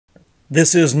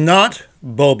This is not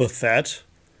Boba Fett.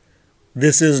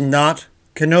 This is not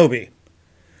Kenobi.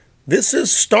 This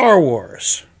is Star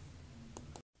Wars.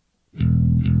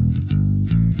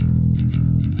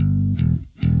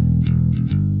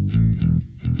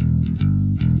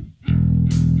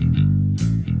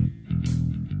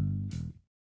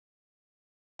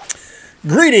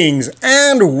 Greetings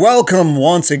and welcome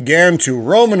once again to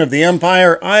Roman of the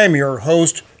Empire. I am your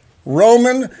host,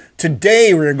 Roman.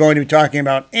 Today we are going to be talking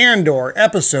about Andor,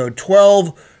 Episode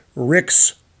 12,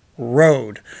 Rick's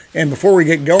Road. And before we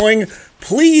get going,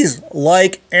 please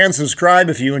like and subscribe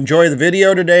if you enjoy the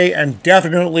video today, and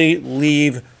definitely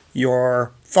leave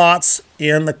your thoughts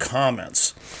in the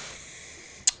comments.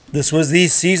 This was the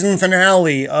season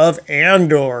finale of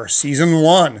Andor, Season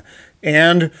 1,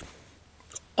 and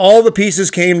all the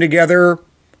pieces came together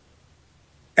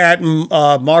at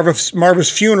Marva's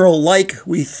funeral like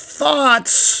we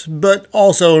thought, but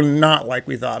also not like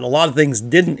we thought. A lot of things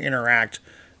didn't interact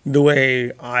the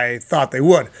way I thought they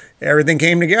would. Everything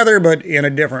came together, but in a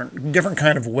different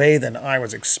kind of way than I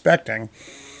was expecting.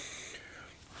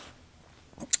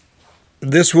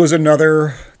 This was a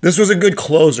good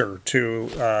closer to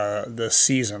the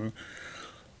season.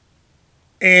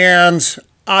 And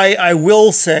I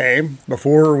will say,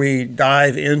 before we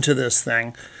dive into this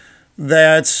thing,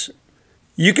 that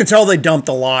you can tell they dumped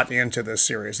a lot into this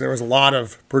series. There was a lot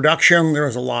of production. There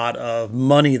was a lot of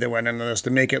money that went into this to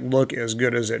make it look as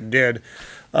good as it did.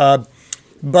 But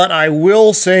I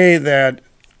will say that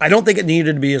I don't think it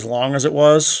needed to be as long as it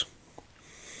was.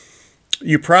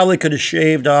 You probably could have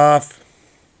shaved off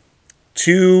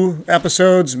 2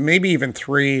 episodes, maybe even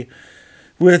 3,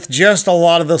 with just a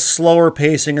lot of the slower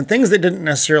pacing and things that didn't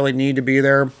necessarily need to be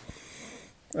there.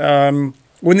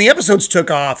 When the episodes took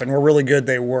off and were really good,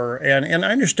 they were. And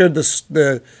I understood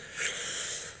the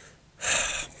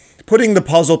putting the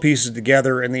puzzle pieces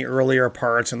together in the earlier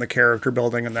parts and the character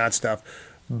building and that stuff.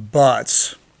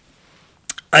 But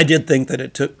I did think that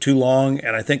it took too long,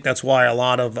 and I think that's why a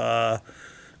lot of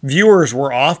viewers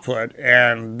were off-put.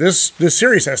 And this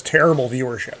series has terrible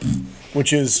viewership,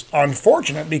 which is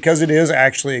unfortunate because it is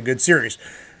actually a good series.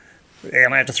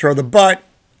 And I have to throw the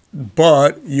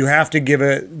but you have to give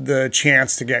it the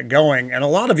chance to get going. And a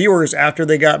lot of viewers, after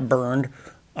they got burned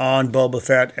on Boba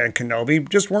Fett and Kenobi,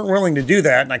 just weren't willing to do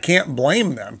that, and I can't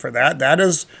blame them for that.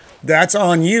 That's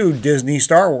on you, Disney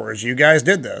Star Wars. You guys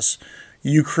did this.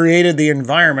 You created the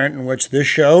environment in which this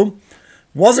show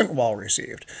wasn't well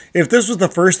received. If this was the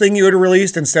first thing you had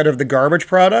released instead of the garbage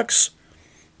products,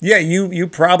 yeah, you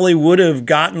probably would have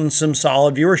gotten some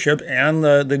solid viewership and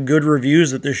the good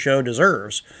reviews that this show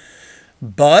deserves.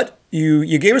 But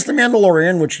you gave us The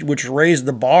Mandalorian, which raised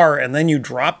the bar, and then you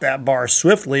dropped that bar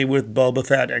swiftly with Boba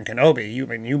Fett and Kenobi.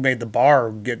 You made the bar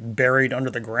get buried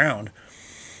under the ground.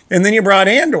 And then you brought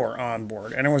Andor on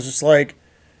board, and it was just like,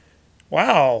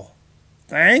 wow,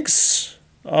 thanks.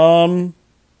 Because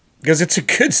it's a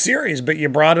good series, but you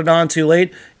brought it on too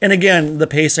late. And again, the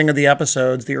pacing of the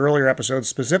episodes, the earlier episodes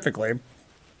specifically,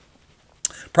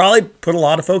 probably put a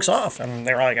lot of folks off. And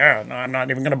they were like, oh, no, I'm not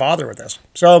even going to bother with this.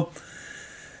 So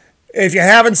if you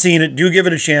haven't seen it, do give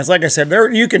it a chance. Like I said,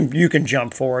 you can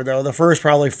jump forward, though. The first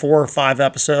probably 4 or 5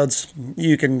 episodes,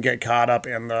 you can get caught up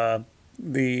in the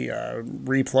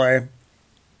replay.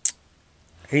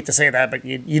 Hate to say that, but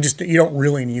you don't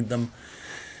really need them.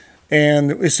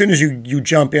 And as soon as you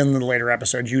jump in the later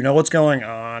episodes, you know what's going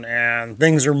on, and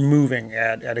things are moving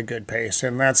at a good pace.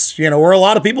 And that's, where a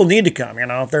lot of people need to come,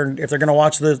 if they're going to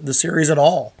watch the series at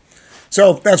all.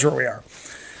 So that's where we are.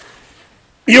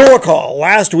 You'll recall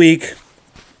last week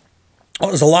it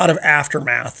was a lot of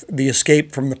aftermath, the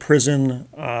escape from the prison,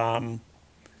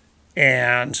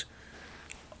 and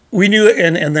we knew,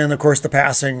 and then of course the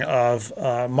passing of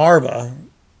Marva,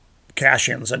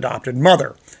 Cassian's adopted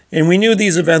mother. And we knew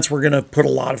these events were going to put a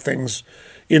lot of things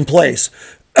in place.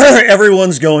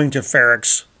 Everyone's going to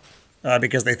Ferrix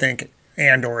because they think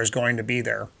Andor is going to be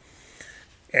there.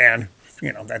 And,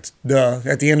 that's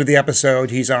at the end of the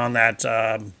episode, he's on that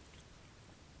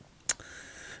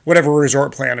whatever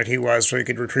resort planet he was so he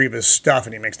could retrieve his stuff,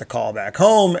 and he makes the call back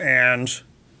home, and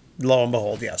lo and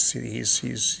behold, yes,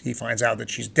 he finds out that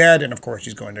she's dead, and of course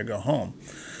he's going to go home.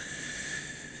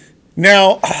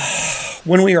 Now,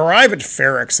 when we arrive at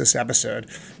Ferrix this episode,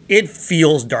 it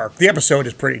feels dark. The episode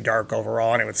is pretty dark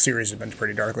overall. Anyway, the series has been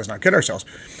pretty dark. Let's not kid ourselves.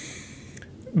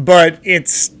 But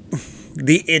the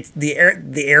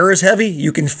air is heavy.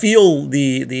 You can feel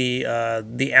the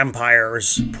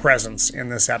Empire's presence in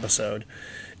this episode.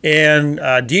 And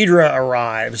Deidre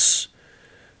arrives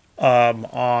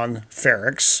on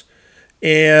Ferrix,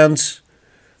 and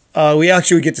we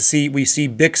see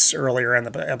Bix earlier in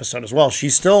the episode as well.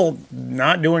 She's still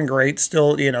not doing great.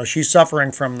 Still, she's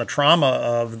suffering from the trauma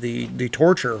of the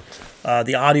torture,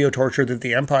 the audio torture that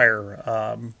the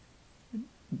Empire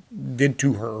did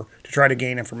to her to try to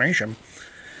gain information.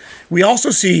 We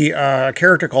also see a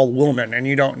character called Willman, and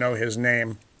you don't know his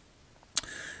name.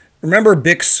 Remember,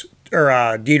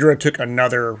 Deidre took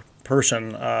another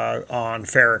person on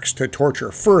Ferrix to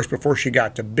torture first before she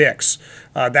got to Bix.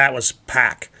 That was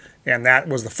Pack. And that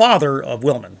was the father of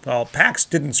Willman. Well, Pax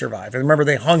didn't survive. And remember,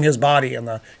 they hung his body in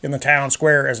the town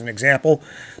square as an example.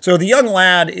 So the young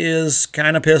lad is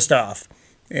kind of pissed off,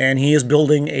 and he is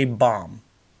building a bomb.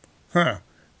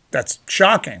 That's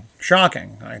shocking.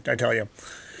 Shocking, I tell you.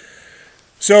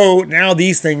 So now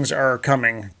these things are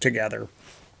coming together.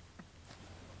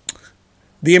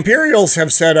 The Imperials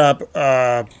have set up,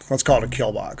 let's call it a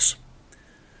kill box.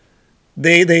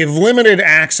 They've limited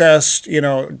access.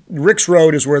 Rick's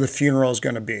Road is where the funeral is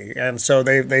going to be, and so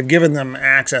they've given them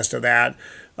access to that.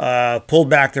 Pulled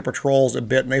back their patrols a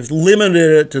bit, and they've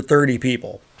limited it to 30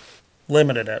 people.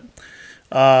 Limited it,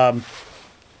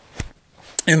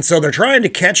 and so they're trying to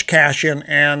catch Cassian,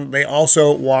 and they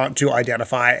also want to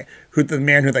identify the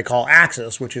man who they call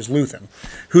Axis, which is Luthen,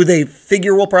 who they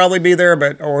figure will probably be there,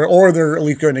 or they're at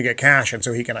least going to get Cassian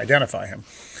so he can identify him.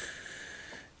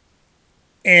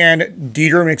 And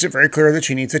Deidre makes it very clear that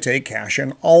she needs to take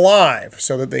Cassian alive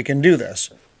so that they can do this.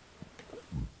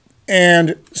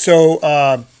 And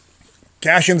so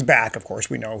Cassian's back, of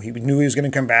course. We know he knew he was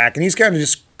going to come back. And he's kind of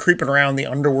just creeping around the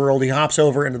underworld. He hops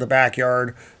over into the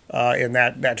backyard in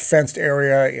that fenced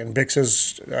area in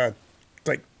Bix's,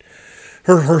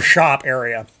 her shop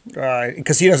area,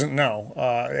 because he doesn't know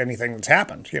anything that's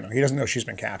happened. He doesn't know she's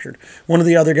been captured. One of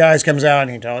the other guys comes out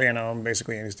and he tells,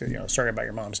 basically, he's sorry about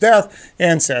your mom's death,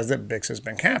 and says that Bix has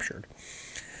been captured.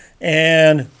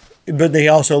 But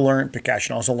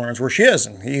Cassian also learns where she is,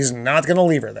 and he's not going to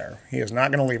leave her there. He is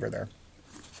not going to leave her there.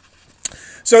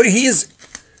 So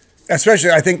especially,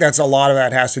 I think that's a lot of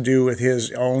that has to do with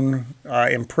his own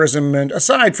imprisonment,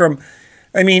 aside from,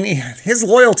 his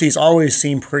loyalties always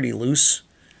seem pretty loose.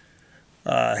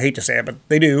 I hate to say it, but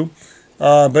they do.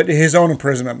 But his own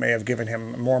imprisonment may have given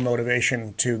him more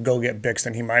motivation to go get Bix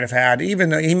than he might have had.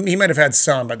 Even though he might have had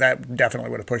some, but that definitely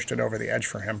would have pushed it over the edge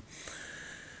for him.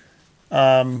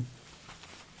 And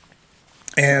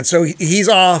so he's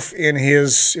off in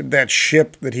that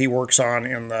ship that he works on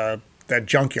in that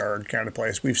junkyard kind of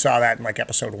place. We saw that in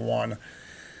episode 1.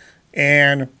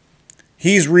 And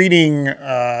he's reading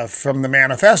from the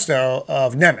manifesto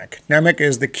of Nemec. Nemec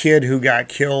is the kid who got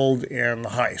killed in the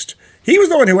heist. He was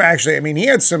the one who actually, he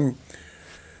had some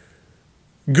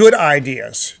good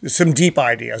ideas, some deep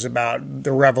ideas about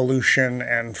the revolution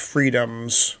and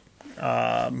freedoms,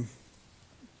 even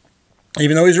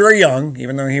though he was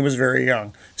very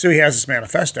young. So he has this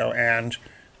manifesto, and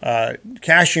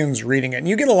Cassian's reading it. And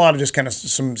you get a lot of just kind of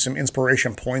some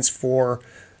inspiration points for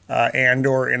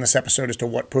Andor in this episode as to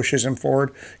what pushes him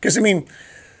forward. Because,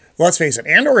 let's face it,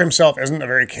 Andor himself isn't a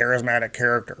very charismatic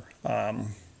character.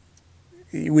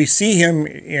 We see him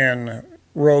in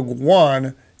Rogue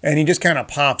One, and he just kind of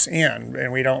pops in,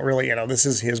 and we don't really, this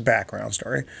is his background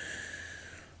story.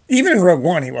 Even in Rogue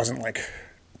One, he wasn't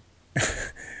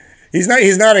he's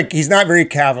not very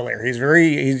cavalier. He's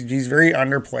very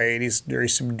underplayed. He's very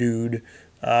subdued,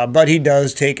 but he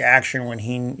does take action when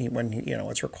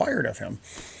it's required of him.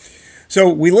 So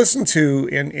we listen to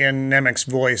in Nemec's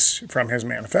voice from his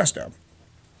manifesto.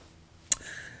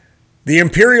 The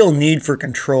Imperial need for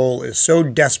control is so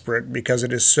desperate because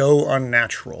it is so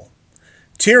unnatural.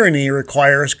 Tyranny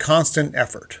requires constant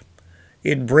effort.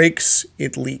 It breaks,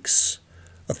 it leaks.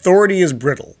 Authority is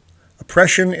brittle.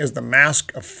 Oppression is the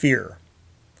mask of fear.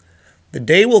 The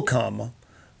day will come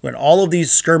when all of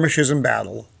these skirmishes and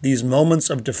battle, these moments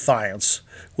of defiance,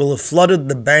 will have flooded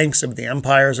the banks of the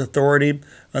Empire's authority,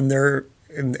 and there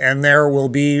will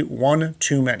be one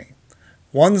too many.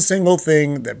 One single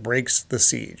thing that breaks the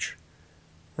siege.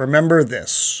 Remember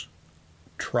this.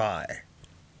 Try.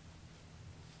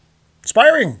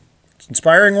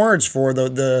 Inspiring words for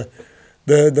the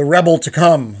rebel to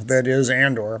come that is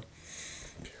Andor.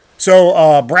 So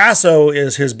Brasso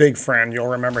is his big friend. You'll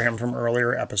remember him from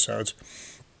earlier episodes.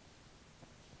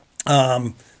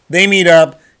 They meet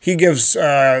up. He gives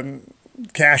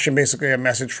Cassian basically a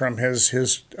message from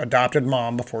his adopted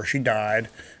mom before she died.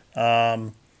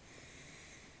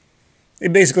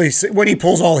 It basically, when he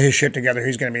pulls all his shit together,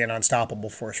 he's going to be an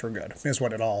unstoppable force for good, is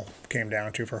what it all came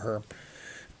down to for her.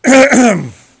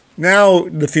 Now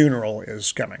the funeral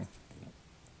is coming.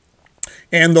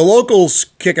 And the locals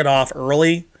kick it off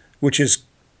early, which is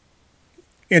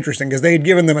interesting because they had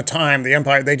given them a time. The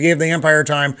Empire, they gave the Empire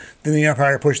time, then the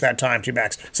Empire pushed that time to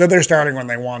max. So they're starting when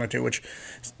they wanted to, which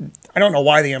I don't know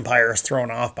why the Empire is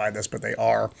thrown off by this, but they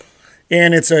are.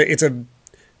 And it's a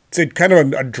kind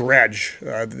of a dredge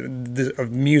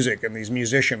of music and these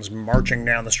musicians marching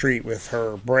down the street with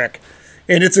her brick.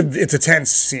 And it's a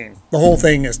tense scene. The whole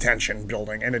thing is tension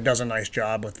building, and it does a nice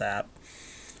job with that.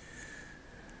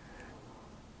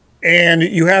 And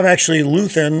you have actually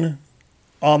Luthen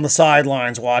on the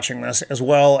sidelines watching this, as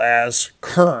well as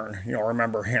Karn. You'll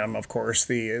remember him, of course,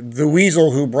 the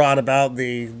weasel who brought about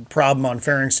the problem on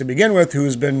Ferrix to begin with,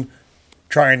 who's been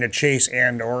trying to chase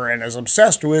Andor and is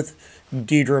obsessed with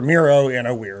Dedra Meero in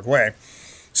a weird way.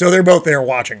 So they're both there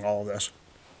watching all of this.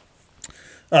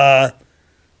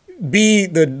 B,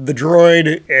 the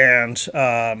droid, and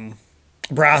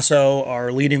Brasso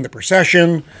are leading the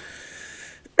procession.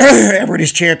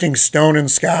 Everybody's chanting "Stone and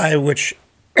Sky," which,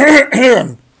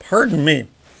 pardon me,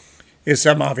 is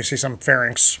obviously some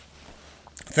Ferrix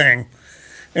thing.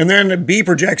 And then B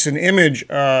projects an image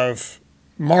of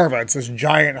Marva. It's this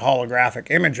giant holographic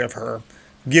image of her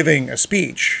giving a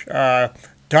speech,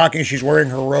 talking. She's wearing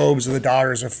her robes of the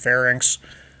daughters of Ferrix,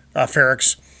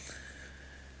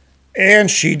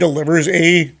 and she delivers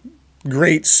a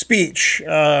great speech,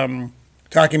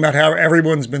 talking about how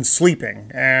everyone's been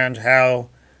sleeping and how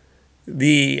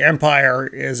the Empire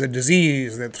is a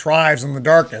disease that thrives in the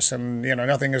darkness, and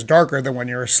nothing is darker than when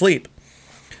you're asleep.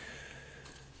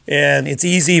 And it's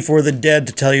easy for the dead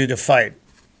to tell you to fight.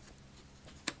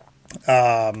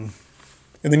 And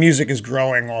the music is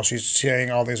growing while she's saying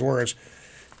all these words.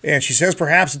 And she says,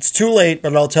 perhaps it's too late,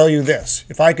 but I'll tell you this.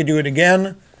 If I could do it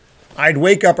again, I'd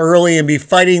wake up early and be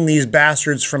fighting these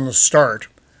bastards from the start.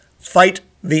 Fight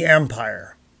the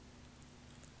Empire.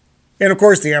 And of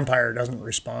course, the Empire doesn't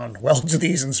respond well to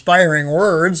these inspiring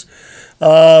words.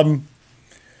 One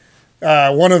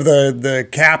of the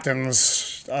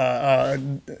captains,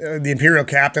 the Imperial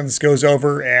captains, goes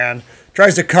over and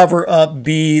tries to cover up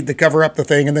the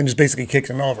thing, and then just basically kicks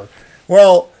him over.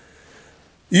 Well,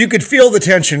 you could feel the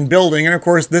tension building, and of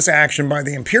course, this action by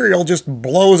the Imperial just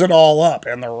blows it all up,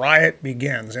 and the riot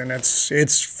begins, and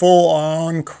it's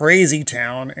full-on crazy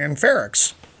town in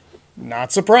Ferrix.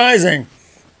 Not surprising.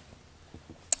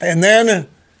 And then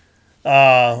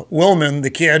Willman,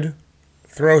 the kid,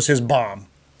 throws his bomb,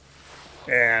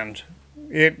 and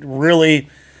it really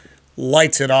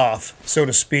lights it off, so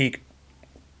to speak.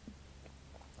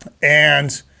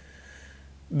 And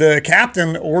the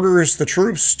captain orders the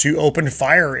troops to open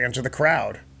fire into the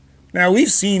crowd. Now,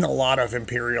 we've seen a lot of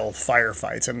Imperial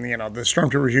firefights, and the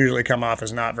Stormtroopers usually come off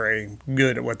as not very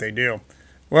good at what they do.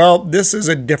 Well, this is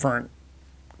a different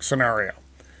scenario.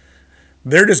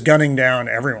 They're just gunning down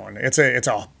everyone. It's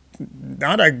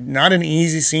not an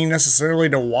easy scene necessarily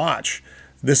to watch.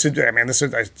 I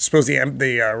suppose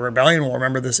the rebellion will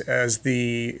remember this as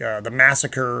the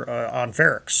massacre on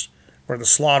Ferrix, or the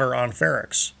slaughter on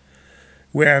Ferrix,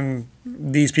 when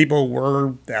these people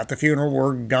were at the funeral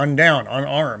were gunned down,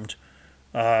 unarmed,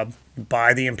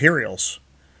 by the Imperials,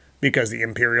 because the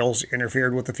Imperials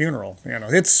interfered with the funeral.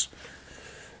 It's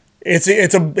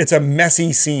a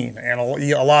messy scene, and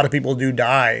a lot of people do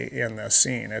die in this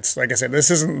scene. It's like I said,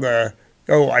 this isn't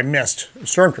I missed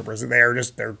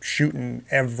Stormtroopers. They're shooting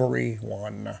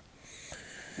everyone.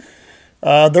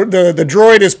 The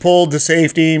droid is pulled to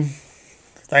safety.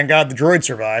 Thank God the droid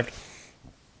survived.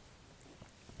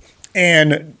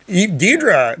 And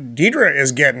Dedra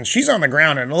is she's on the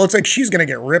ground, and it looks like she's going to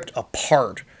get ripped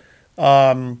apart.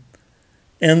 And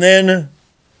then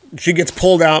she gets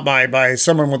pulled out by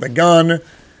someone with a gun,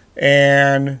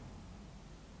 and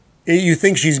you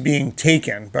think she's being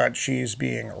taken, but she's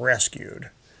being rescued.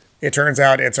 It turns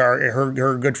out it's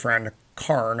her good friend,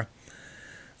 Karn,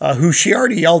 who she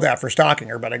already yelled at for stalking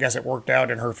her, but I guess it worked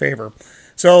out in her favor.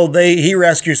 So he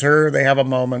rescues her. They have a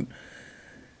moment.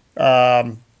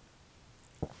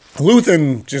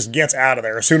 Luthen just gets out of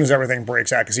there as soon as everything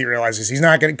breaks out, because he realizes he's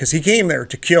not going to, because he came there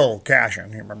to kill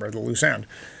Cassian. You remember the loose end.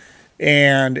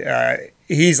 And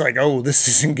he's like, oh, this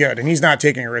isn't good. And he's not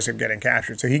taking a risk of getting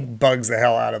captured. So he bugs the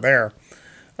hell out of there.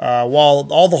 While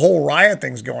all the whole riot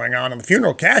thing's going on in the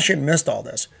funeral, Cassian missed all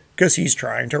this because he's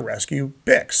trying to rescue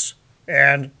Bix.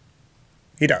 And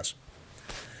he does.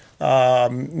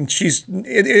 Actually,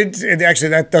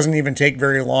 that doesn't even take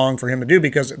very long for him to do,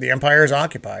 because the Empire is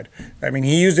occupied. I mean,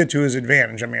 he used it to his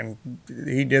advantage. I mean,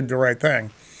 he did the right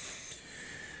thing.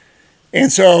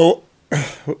 And so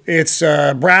it's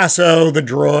Brasso, the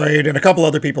droid, and a couple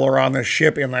other people are on this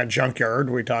ship in that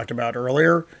junkyard we talked about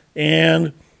earlier.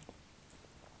 And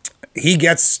he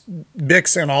gets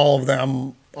Bix and all of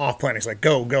them off planet. He's like,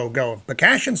 go, go, go. But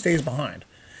Cassian stays behind.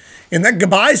 In that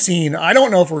goodbye scene, I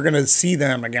don't know if we're going to see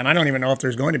them again. I don't even know if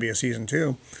there's going to be a season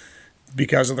 2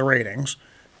 because of the ratings.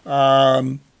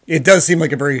 It does seem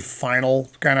like a very final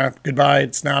kind of goodbye.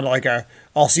 It's not like a,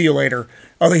 I'll see you later.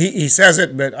 Although he says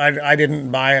it, but I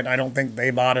didn't buy it. I don't think they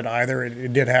bought it either.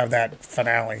 It did have that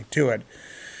finale to it.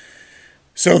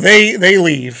 So they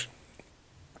leave.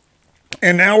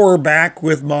 And now we're back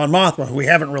with Mon Mothma, who we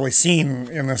haven't really seen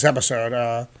in this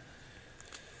episode.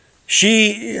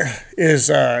 She is,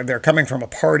 they're coming from a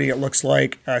party, it looks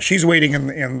like. She's waiting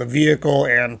in the vehicle,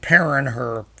 and Perrin,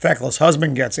 her feckless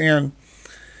husband, gets in.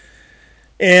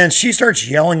 And she starts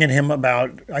yelling at him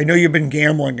about, I know you've been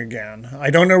gambling again.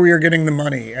 I don't know where you're getting the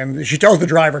money. And she tells the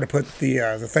driver to put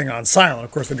the thing on silent.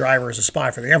 Of course, the driver is a spy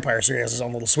for the Empire, so he has his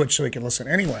own little switch so he can listen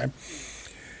anyway.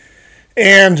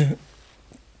 And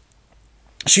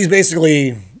she's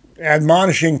basically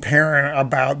admonishing Perrin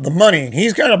about the money. And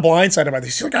he's kind of blindsided by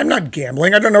this. He's like, I'm not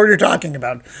gambling. I don't know what you're talking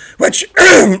about. Which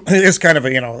is kind of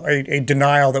a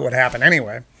denial that would happen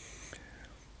anyway.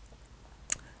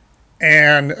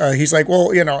 And he's like, well,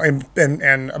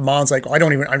 and Mon's like, well, I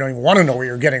don't even want to know where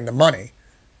you're getting the money,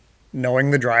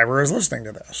 knowing the driver is listening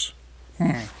to this.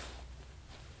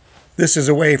 This is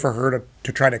a way for her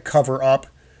to try to cover up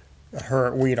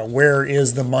her, where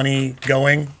is the money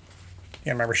going?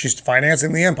 And remember, she's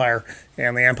financing the Empire,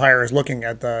 and the Empire is looking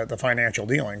at the financial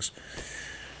dealings.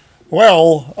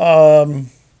 Well,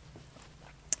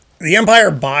 the Empire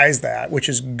buys that, which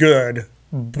is good.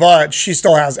 But she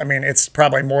still has, it's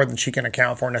probably more than she can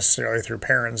account for necessarily through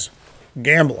Perrin's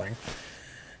gambling.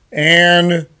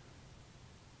 And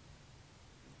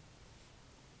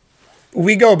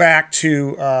we go back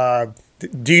to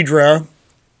Deidre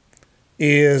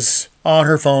is on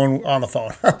her phone,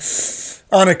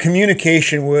 on a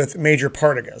communication with Major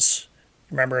Partagas.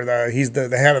 Remember, he's the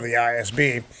head of the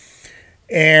ISB.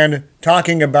 And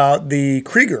talking about the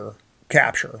Krieger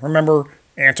capture. Remember,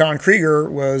 Anton Krieger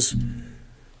was...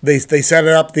 They set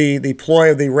up the ploy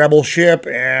of the rebel ship,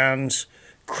 and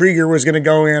Krieger was going to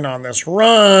go in on this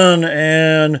run,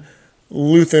 and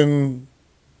Luthen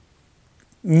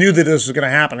knew that this was going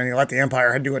to happen, and he let the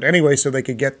Empire do it anyway so they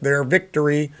could get their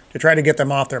victory to try to get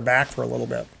them off their back for a little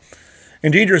bit.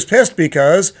 And Deidre's pissed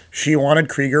because she wanted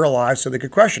Krieger alive so they could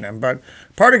question him. But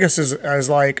Partagas is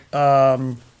like...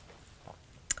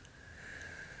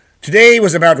 Today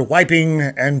was about wiping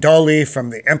Andoli from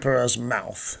the Emperor's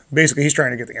mouth. Basically, he's trying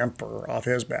to get the Emperor off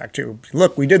his back, too.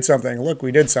 Look, we did something. Look,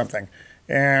 we did something.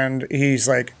 And he's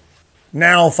like,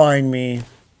 now find me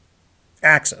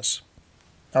Axis.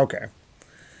 Okay.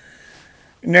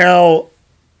 Now,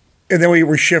 and then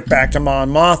we shift back to Mon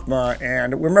Mothma.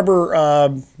 And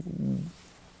remember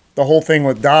the whole thing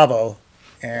with Davo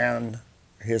and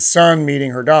his son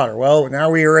meeting her daughter. Well, now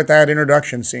we are at that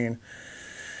introduction scene.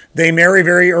 They marry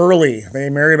very early. They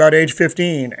marry about age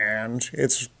 15, and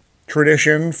it's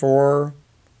tradition for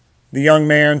the young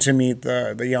man to meet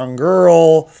the young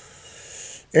girl.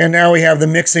 And now we have the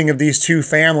mixing of these two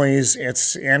families.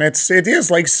 It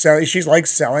is like she's like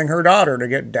selling her daughter to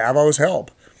get Davo's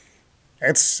help.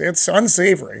 It's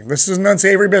unsavory. This is an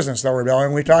unsavory business, though,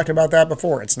 Rebellion. We talked about that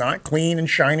before. It's not clean and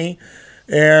shiny,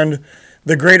 and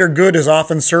the greater good is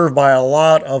often served by a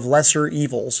lot of lesser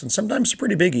evils, and sometimes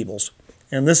pretty big evils.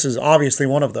 And this is obviously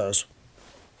one of those.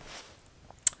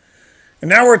 And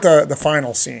now we're at the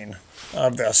final scene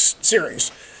of this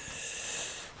series.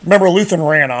 Remember, Luthen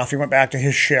ran off. He went back to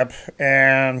his ship.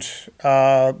 And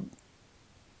Cass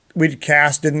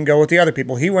didn't go with the other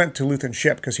people. He went to Luthen's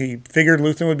ship because he figured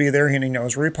Luthen would be there. And he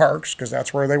knows where he parks because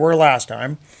that's where they were last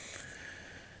time.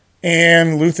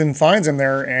 And Luthen finds him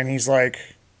there. And he's like,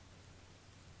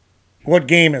 what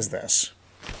game is this?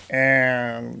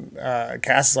 And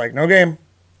Cass is like, no game.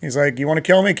 He's like, you want to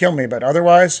kill me? Kill me. But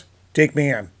otherwise, take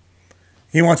me in.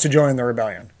 He wants to join the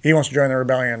rebellion. He wants to join the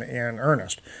rebellion in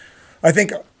earnest. I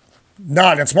think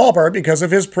not in small part because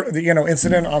of his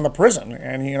incident on the prison.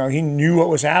 And, he knew what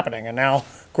was happening. And now,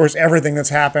 of course, everything that's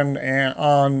happened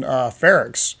on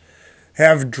Ferrix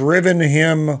have driven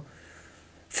him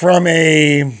from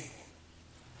a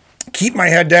keep my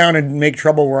head down and make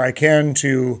trouble where I can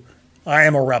to I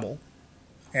am a rebel.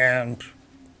 And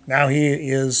now he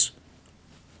is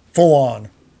full on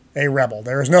a rebel.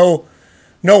 There is no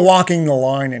walking the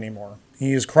line anymore.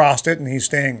 He has crossed it and he's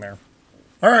staying there.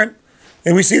 All right.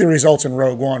 And we see the results in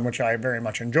Rogue One, which I very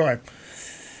much enjoy.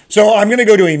 So I'm going to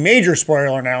go to a major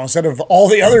spoiler now instead of all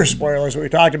the other spoilers that we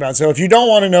talked about. So if you don't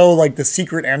want to know like the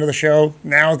secret end of the show,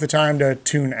 now is the time to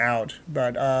tune out.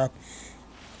 But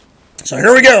so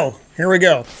here we go. Here we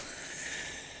go.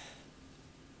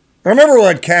 Remember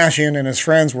what Cassian and his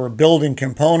friends were building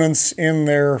components in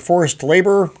their forced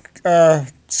labor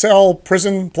cell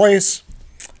prison place?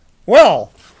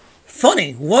 Well,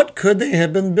 funny, what could they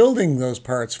have been building those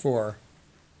parts for?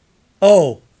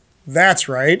 Oh, that's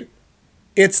right.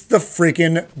 It's the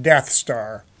freaking Death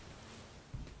Star.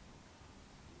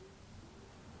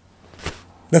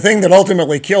 The thing that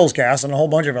ultimately kills Cass and a whole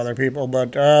bunch of other people,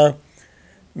 but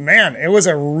man, it was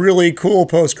a really cool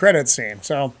post-credit scene.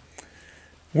 So,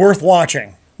 worth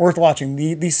watching. Worth watching.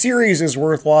 The series is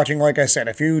worth watching. Like I said,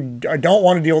 if you don't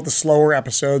want to deal with the slower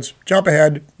episodes, jump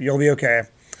ahead. You'll be okay.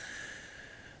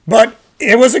 But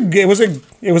it was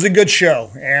a good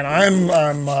show,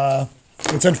 and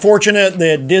it's unfortunate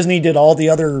that Disney did all the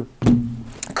other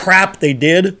crap they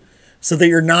did, so that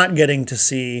you're not getting to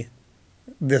see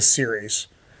this series.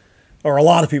 Or a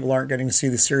lot of people aren't getting to see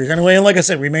the series anyway. And like I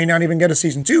said, we may not even get a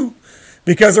season 2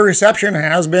 because the reception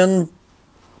has been,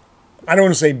 I don't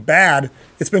want to say bad.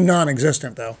 It's been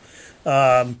non-existent, though.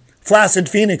 Flaccid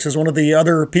Phoenix is one of the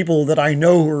other people that I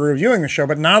know who are reviewing the show,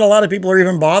 but not a lot of people are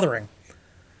even bothering.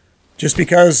 Just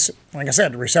because, like I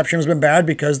said, the reception has been bad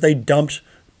because they dumped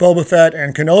Boba Fett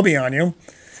and Kenobi on you.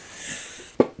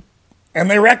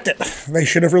 And they wrecked it. They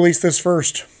should have released this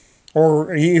first.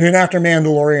 Or even after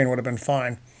Mandalorian would have been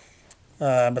fine.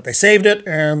 But they saved it,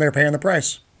 and they're paying the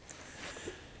price.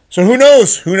 So who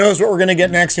knows? Who knows what we're going to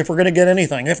get next, if we're going to get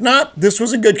anything. If not, this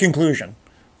was a good conclusion.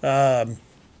 The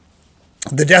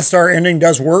Death Star ending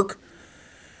does work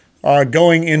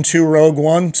going into Rogue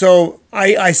One. So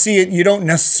I see it. You don't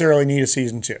necessarily need a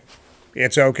season 2.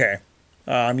 It's okay.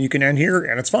 You can end here,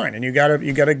 and it's fine. And you got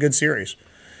a good series.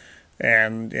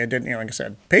 And it didn't, like I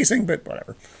said, pacing, but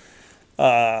whatever.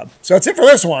 So that's it for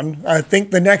this one. I think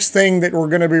the next thing that we're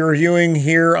going to be reviewing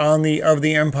here on the Of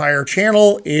the Empire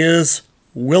channel is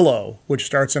Willow, which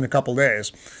starts in a couple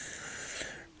days.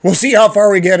 We'll see how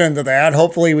far we get into that.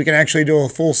 Hopefully we can actually do a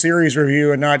full series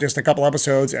review and not just a couple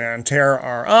episodes and tear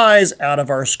our eyes out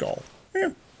of our skull.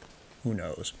 Yeah, who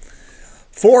knows.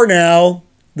 For now,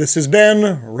 this has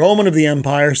been Roman of the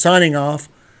Empire signing off.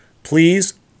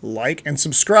 Please like and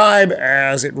subscribe,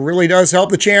 as it really does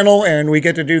help the channel, and we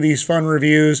get to do these fun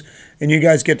reviews, and you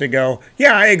guys get to go,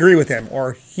 yeah, I agree with him,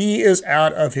 or he is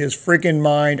out of his freaking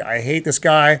mind. I hate this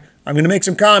guy. I'm going to make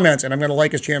some comments, and I'm going to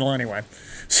like his channel anyway.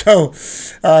 So,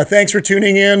 thanks for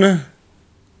tuning in.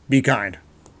 Be kind.